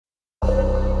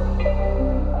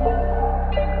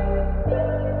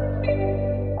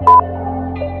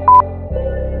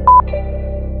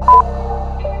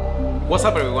What's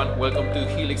up everyone, welcome to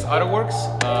Helix Autoworks.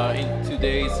 In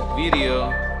today's video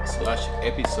slash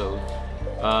episode,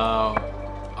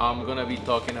 I'm gonna be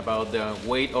talking about the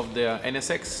weight of the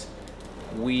NSX.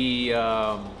 We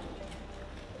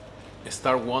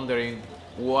start wondering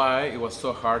why it was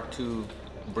so hard to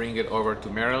bring it over to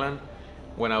Maryland.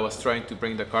 When I was trying to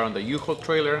bring the car on the U-Haul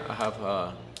trailer, I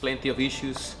have plenty of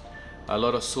issues, a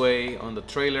lot of sway on the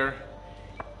trailer,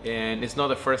 and it's not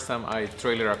the first time I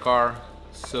trailer a car.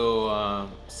 So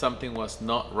something was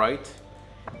not right,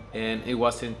 and it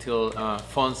wasn't until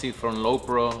Fonzi from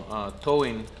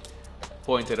LowProTowing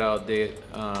pointed out that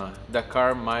the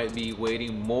car might be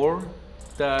weighing more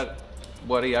than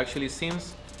what it actually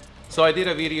seems. So I did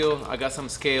a video, I got some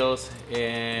scales,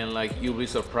 and like you'll be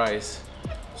surprised.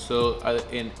 So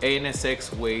an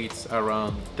NSX weighs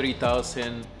around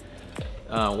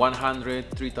 3,100,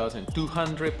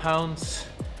 3,200 pounds.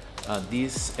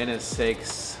 This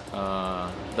NSX,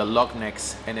 the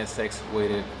LochNSX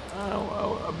weighted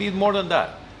a bit more than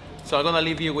that. So I'm gonna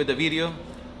leave you with the video.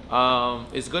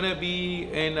 It's gonna be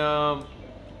in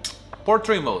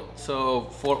portrait mode. So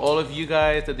for all of you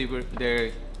guys that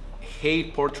they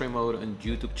hate portrait mode on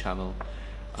YouTube channel,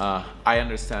 I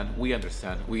understand, we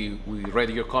understand. We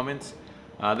read your comments.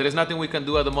 There is nothing we can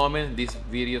do at the moment. These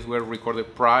videos were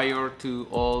recorded prior to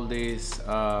all this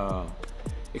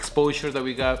exposure that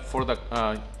we got for the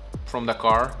from the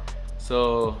car,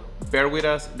 so bear with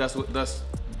us. That's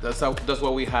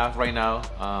what we have right now.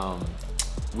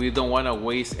 We don't want to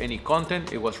waste any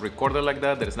content. It was recorded like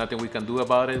that. There's nothing we can do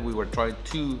about it. We were trying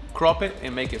to crop it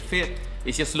and make it fit.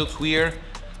 It just looks weird.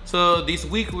 So this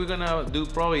week we're gonna do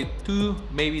probably 2,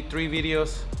 maybe 3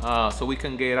 videos, so we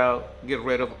can get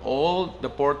rid of all the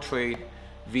portrait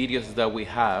videos that we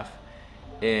have,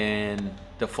 and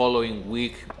the following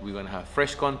week we're gonna have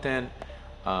fresh content,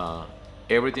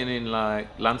 everything in like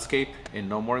landscape and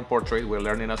no more in portrait. We're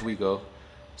learning as we go.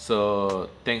 So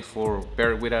thanks for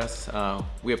bearing with us.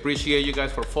 We appreciate you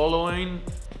guys for following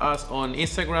us on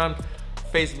Instagram,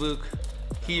 Facebook.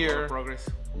 Here progress,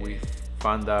 we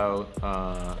found out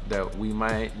that we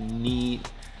might need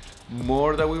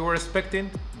more than we were expecting,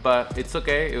 but it's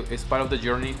okay. It's part of the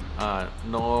journey.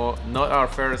 No, not our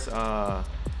first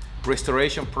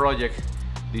restoration project.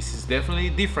 This is definitely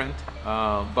different,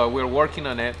 but we're working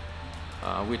on it.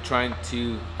 We're trying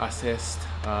to assess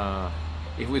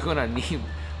if we're gonna need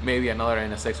maybe another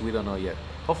NSX. We don't know yet.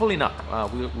 Hopefully not.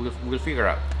 We'll figure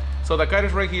out. So the car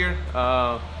is right here.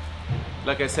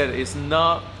 Like I said, it's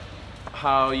not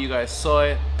how you guys saw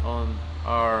it on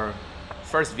our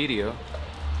first video,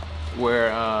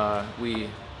 where we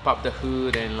popped the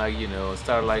hood and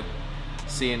start like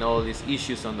seeing all these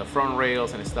issues on the front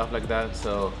rails and stuff like that.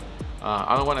 So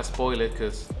I don't want to spoil it,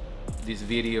 because this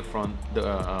video from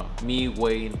the me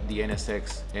weighing the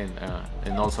NSX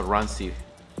and also Rancy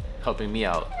helping me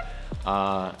out,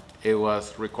 it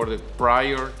was recorded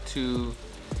prior to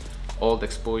all the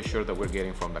exposure that we're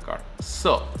getting from the car.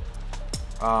 So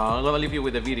I'm gonna leave you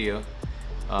with the video.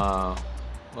 Well,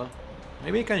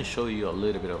 maybe I can show you a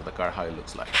little bit of the car, how it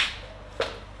looks like.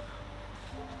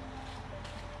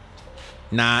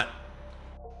 Not.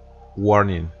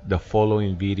 Warning, the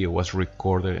following video was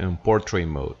recorded in portrait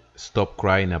mode. Stop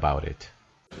crying about it.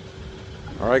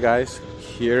 Alright guys,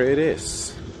 here it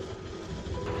is.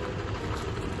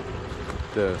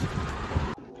 The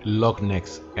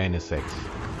LochNSX.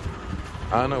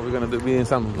 I don't know, we're gonna be in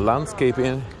some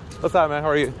landscaping. What's up, man? How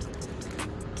are you?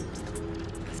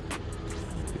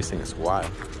 This thing is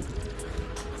wild.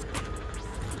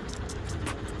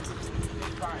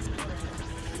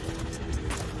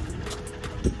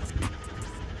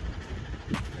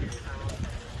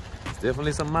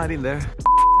 Definitely some mud in there.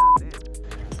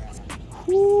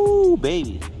 Woo,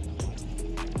 baby.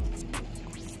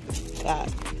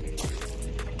 God.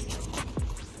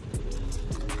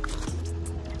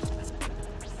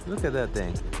 Look at that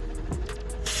thing.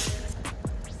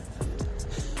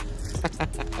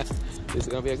 This is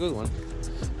gonna be a good one.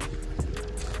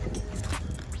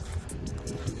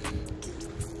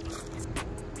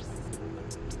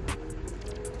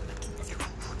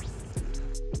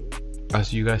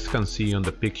 As you guys can see on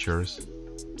the pictures,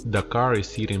 the car is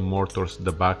sitting more towards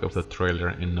the back of the trailer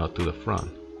and not to the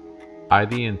front. I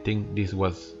didn't think this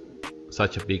was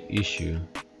such a big issue,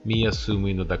 me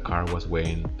assuming that the car was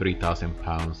weighing 3,000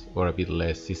 pounds or a bit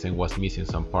less since it was missing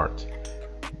some parts.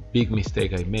 Big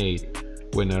mistake I made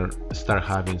when I started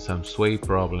having some sway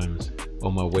problems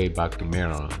on my way back to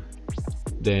Maryland.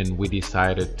 Then we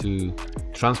decided to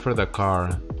transfer the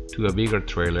car to a bigger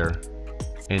trailer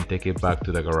and take it back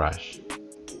to the garage.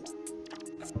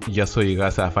 Just so you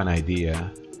guys have an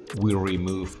idea, we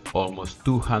removed almost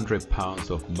 200 pounds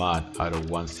of mud out of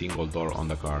one single door on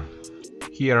the car.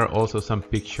 Here are also some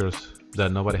pictures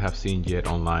that nobody have seen yet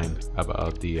online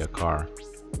about the car.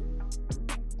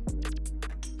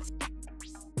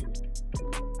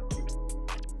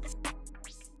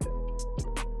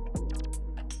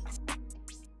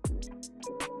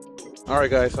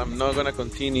 Alright guys, I'm not gonna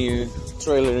continue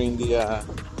trailering the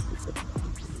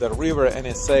River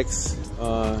NSX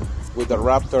with the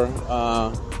Raptor,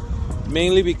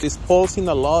 mainly because it's pulsing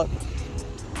a lot.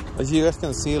 As you guys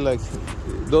can see, like,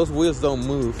 those wheels don't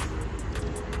move,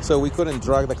 so we couldn't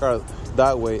drag the car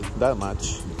that way that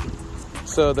much.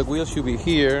 So the wheel should be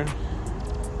here,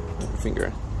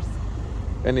 finger,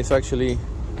 and it's actually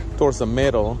towards the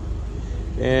middle.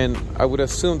 And I would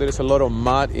assume there is a lot of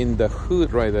mud in the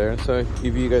hood right there. So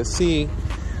if you guys see,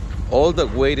 all the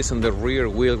weight is on the rear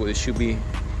wheel, where it should be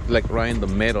like right in the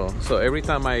middle. So every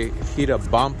time I hit a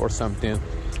bump or something,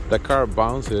 the car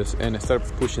bounces and I start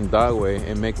pushing that way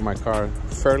and make my car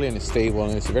fairly unstable,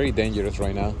 and it's very dangerous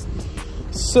right now.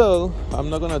 So I'm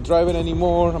not gonna drive it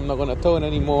anymore. I'm not gonna tow it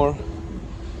anymore,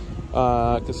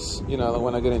 because, you know, I don't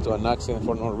want to get into an accident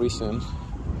for no reason.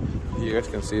 You guys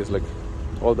can see it's like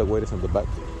all the weight is on the back.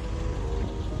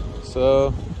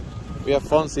 So we have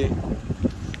Fonzi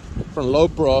from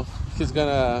LowPro. He's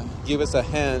gonna give us a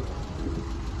hand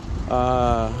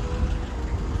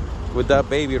with that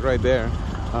baby right there.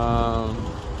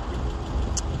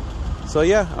 So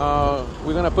yeah,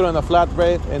 we're gonna put it on a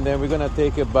flatbed, and then we're gonna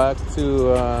take it back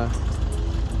to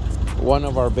one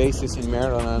of our bases in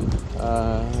Maryland,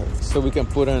 so we can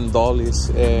put it in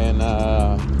dollies, and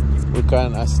we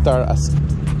can start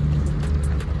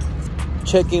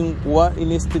checking what it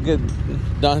needs to get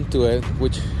done to it,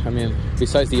 which, I mean,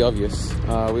 besides the obvious,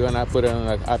 we're gonna put it on,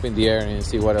 like, up in the air and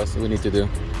see what else we need to do.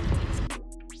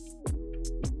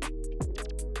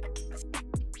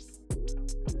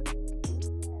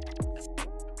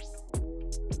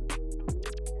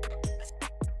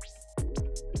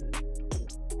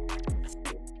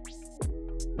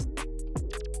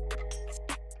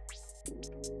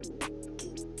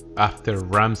 After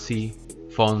Ramsey,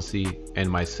 Fonzi, and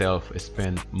myself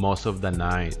spent most of the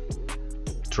night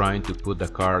trying to put the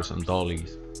cars on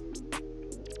dollies,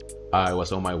 I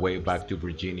was on my way back to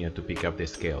Virginia to pick up the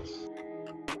scales.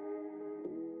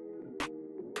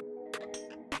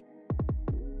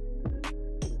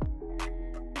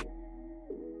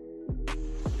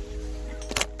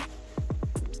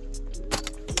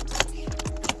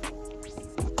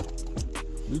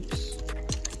 Oops.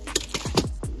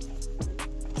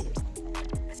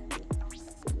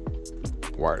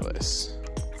 Wireless.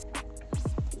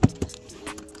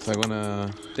 So I'm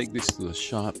gonna take this to the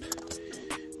shop,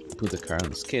 put the car on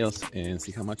the scales, and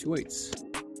see how much it weighs.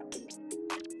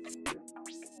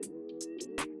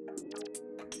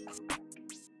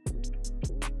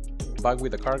 Back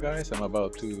with the car, guys. I'm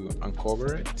about to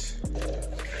uncover it.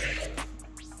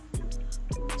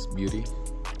 It's beauty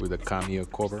with a cameo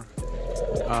cover.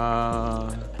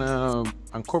 Now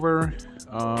uncover,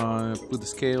 put the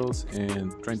scales,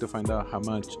 and trying to find out how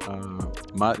much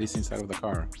mud is inside of the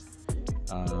car.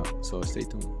 So stay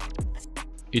tuned.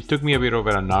 It took me a bit over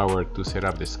an hour to set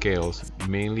up the scales,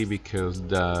 mainly because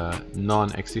the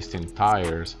non-existent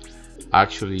tires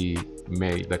actually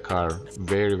made the car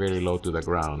very, very low to the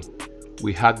ground.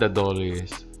 We had the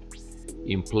dollies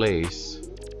in place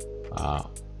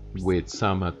with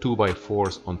some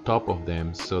 2x4s on top of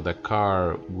them, so the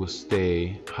car would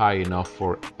stay high enough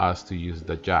for us to use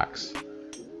the jacks.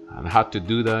 And I had to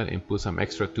do that and put some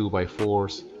extra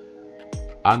 2x4s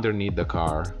underneath the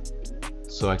car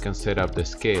so I can set up the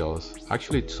scales,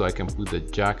 actually so I can put the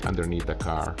jack underneath the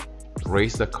car,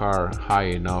 raise the car high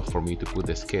enough for me to put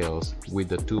the scales with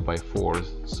the 2x4s,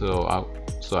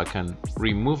 so I can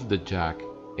remove the jack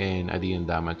and I didn't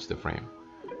damage the frame.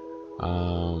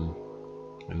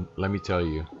 And let me tell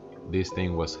you, this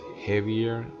thing was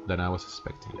heavier than I was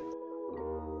expecting.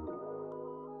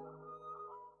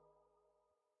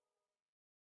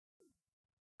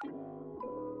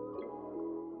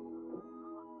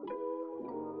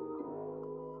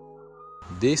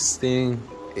 This thing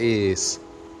is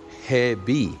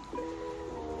heavy,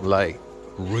 like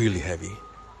really heavy.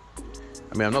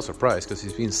 I mean, I'm not surprised because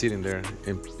it's been sitting there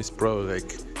and it's probably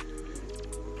like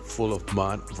full of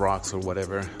mud, rocks or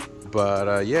whatever.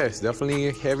 But yeah, it's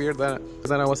definitely heavier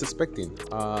than I was expecting.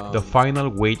 The final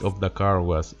weight of the car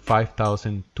was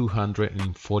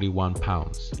 5,241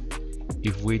 pounds.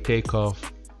 If we take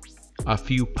off a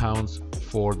few pounds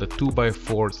for the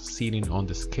 2x4s sitting on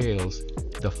the scales,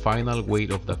 the final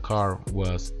weight of the car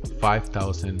was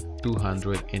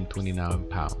 5,229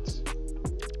 pounds.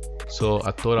 So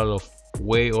a total of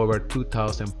way over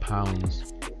 2,000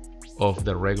 pounds of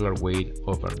the regular weight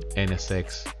of an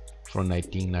NSX from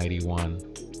 1991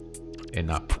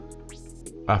 and up.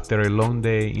 After a long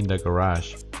day in the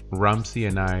garage, Ramsey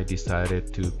and I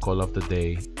decided to call off the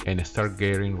day and start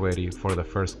getting ready for the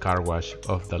first car wash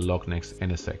of the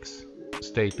LochNSX.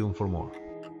 Stay tuned for more.